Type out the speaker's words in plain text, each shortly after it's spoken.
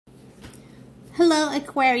Hello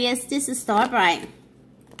Aquarius, this is Starbright.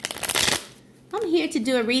 I'm here to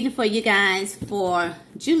do a reading for you guys for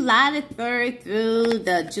July the 3rd through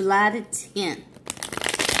the July the 10th.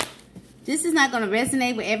 This is not going to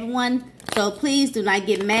resonate with everyone, so please do not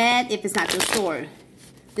get mad if it's not your story.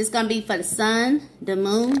 This is going to be for the Sun, the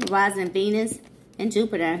Moon, rising Venus, and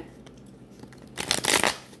Jupiter.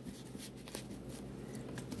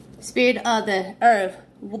 Spirit of the Earth,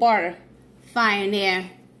 water, fire, and air.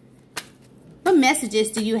 What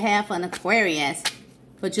messages do you have for an Aquarius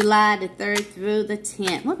for July the 3rd through the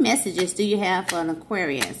 10th? What messages do you have for an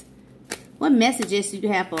Aquarius? What messages do you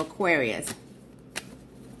have for Aquarius?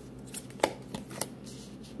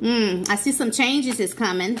 I see some changes is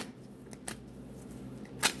coming.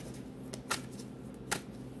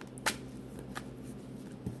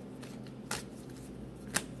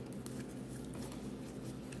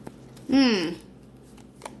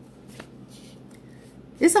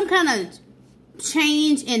 There's some kind of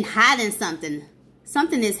change in hiding something.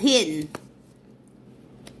 Something is hidden.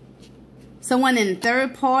 Someone in the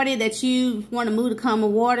third party that you want to move to calmer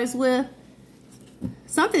waters with.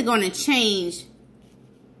 Something's going to change.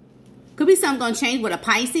 Could be something going to change with a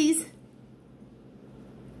Pisces.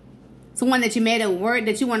 Someone that you met at work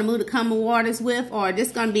that you want to move to calmer waters with. Or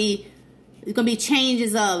this going to be, it's going to be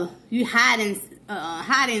changes of you hiding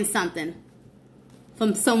something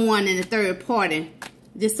from someone in the third party.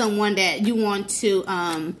 Just someone that you want to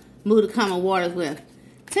move to calmer waters with.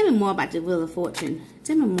 Tell me more about the Wheel of Fortune.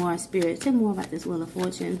 Tell me more, Spirit. Tell me more about this Wheel of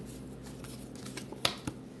Fortune.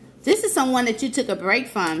 This is someone that you took a break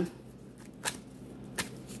from.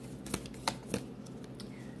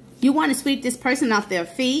 You want to sweep this person off their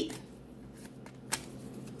feet.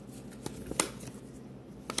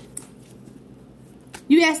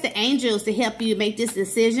 You ask the angels to help you make this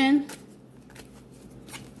decision.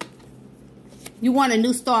 You want a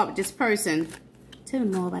new start with this person. Tell me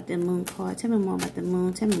more about the Moon card. Tell me more about the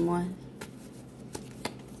Moon. Tell me more.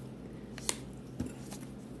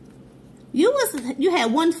 You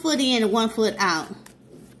had 1 foot in and 1 foot out.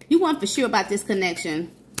 You want for sure about this connection.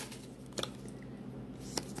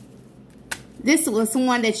 This was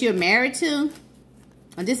someone that you're married to.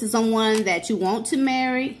 Or this is someone that you want to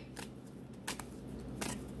marry.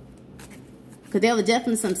 Because there were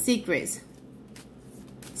definitely some secrets.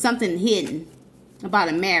 Something hidden about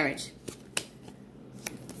a marriage.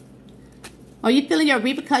 Are you feeling your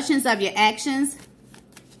repercussions of your actions?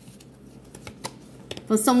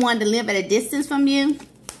 For someone to live at a distance from you?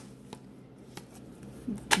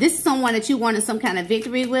 This is someone that you wanted some kind of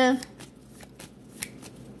victory with.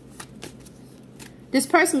 This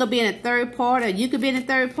person could be in a third party, or you could be in a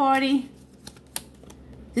third party.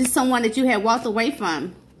 This is someone that you had walked away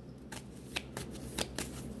from.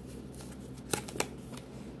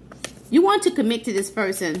 You want to commit to this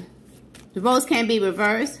person. The roles can be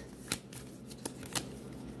reversed.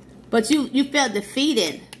 But you felt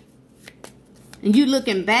defeated. And you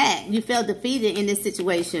looking back, you felt defeated in this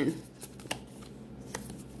situation.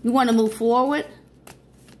 You want to move forward.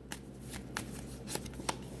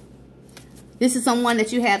 This is someone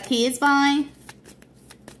that you have kids by.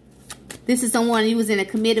 This is someone you was in a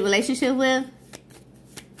committed relationship with.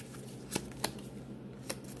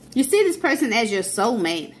 You see this person as your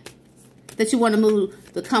soulmate that you want to move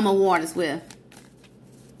the calmer waters with.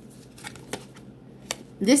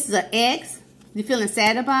 This is an ex you're feeling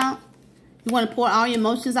sad about. You want to pour all your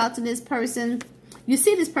emotions out to this person. You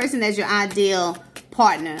see this person as your ideal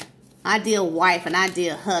partner, ideal wife, an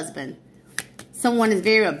ideal husband. Someone is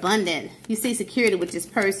very abundant. You see security with this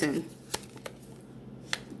person.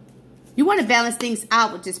 You want to balance things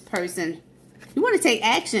out with this person. You want to take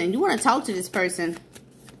action. You want to talk to this person.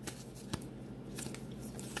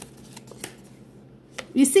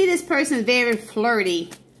 You see this person very flirty.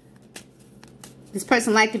 This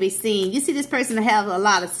person like to be seen. You see this person have a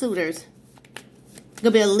lot of suitors.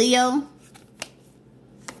 Could be a Leo.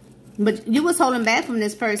 But you was holding back from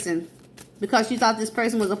this person because you thought this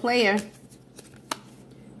person was a player.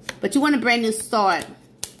 But you want a brand new start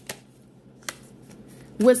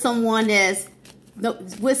with someone that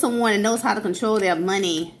knows how to control their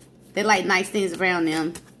money. They like nice things around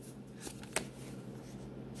them.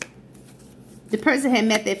 The person had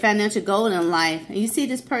met their financial goal in life. And you see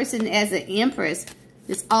this person as an empress.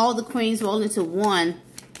 It's all the queens rolled into one.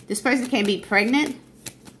 This person can be pregnant.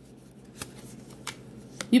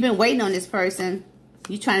 You've been waiting on this person.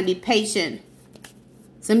 You're trying to be patient.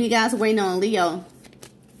 Some of you guys are waiting on Leo.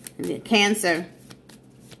 Cancer.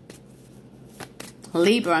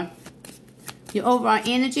 Libra. Your overall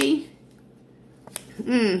energy.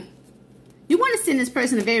 You want to send this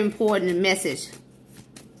person a very important message.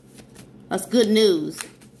 That's good news.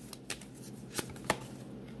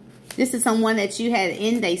 This is someone that you had to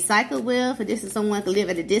end a cycle with, or this is someone who live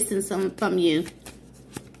at a distance from you.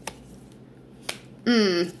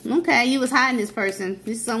 Okay, you was hiding this person.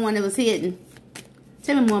 This is someone that was hidden.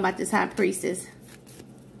 Tell me more about this High Priestess.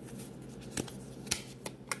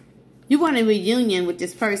 You want a reunion with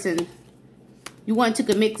this person. You want to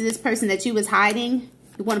commit to this person that you was hiding.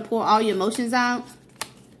 You want to pour all your emotions out.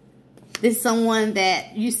 This is someone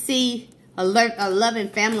that you see a loving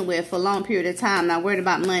family with for a long period of time, not worried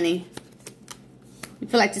about money. You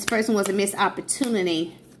feel like this person was a missed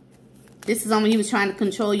opportunity. This is someone you was trying to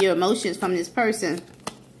control your emotions from this person.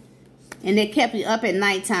 And they kept you up at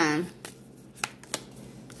nighttime.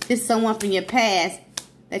 This is someone from your past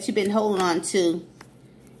that you've been holding on to.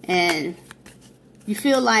 And you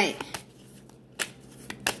feel like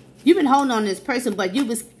you've been holding on to this person, but you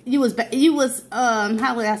was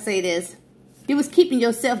how would I say this? You was keeping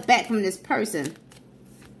yourself back from this person.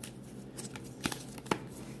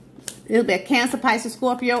 It'll be a Cancer, Pisces,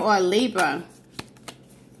 Scorpio, or a Libra.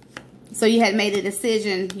 So you had made a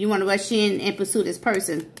decision. You want to rush in and pursue this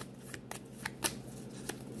person.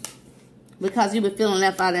 Because you were feeling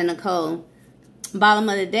left out in the cold. Bottom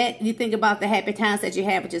of the deck, you think about the happy times that you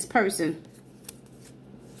had with this person.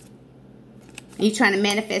 And you're trying to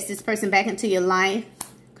manifest this person back into your life.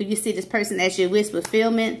 Could you see this person as your wish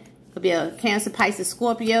fulfillment? Could be a Cancer, Pisces,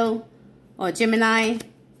 Scorpio, or Gemini.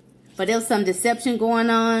 But there was some deception going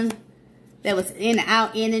on. There was in and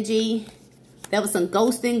out energy. There was some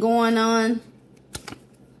ghosting going on.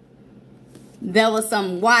 There was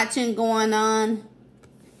some watching going on.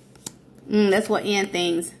 That's what end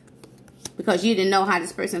things. Because you didn't know how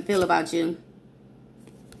this person feel about you.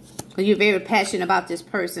 Because you're very passionate about this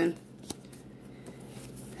person.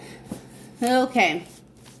 Okay.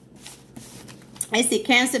 I see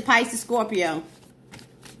Cancer, Pisces, Scorpio,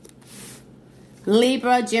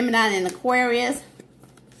 Libra, Gemini, and Aquarius,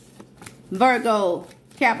 Virgo,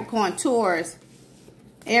 Capricorn, Taurus,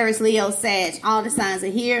 Aries, Leo, Sag. All the signs are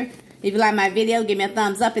here. If you like my video, give me a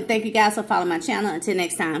thumbs up. And thank you guys for following my channel. Until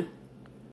next time.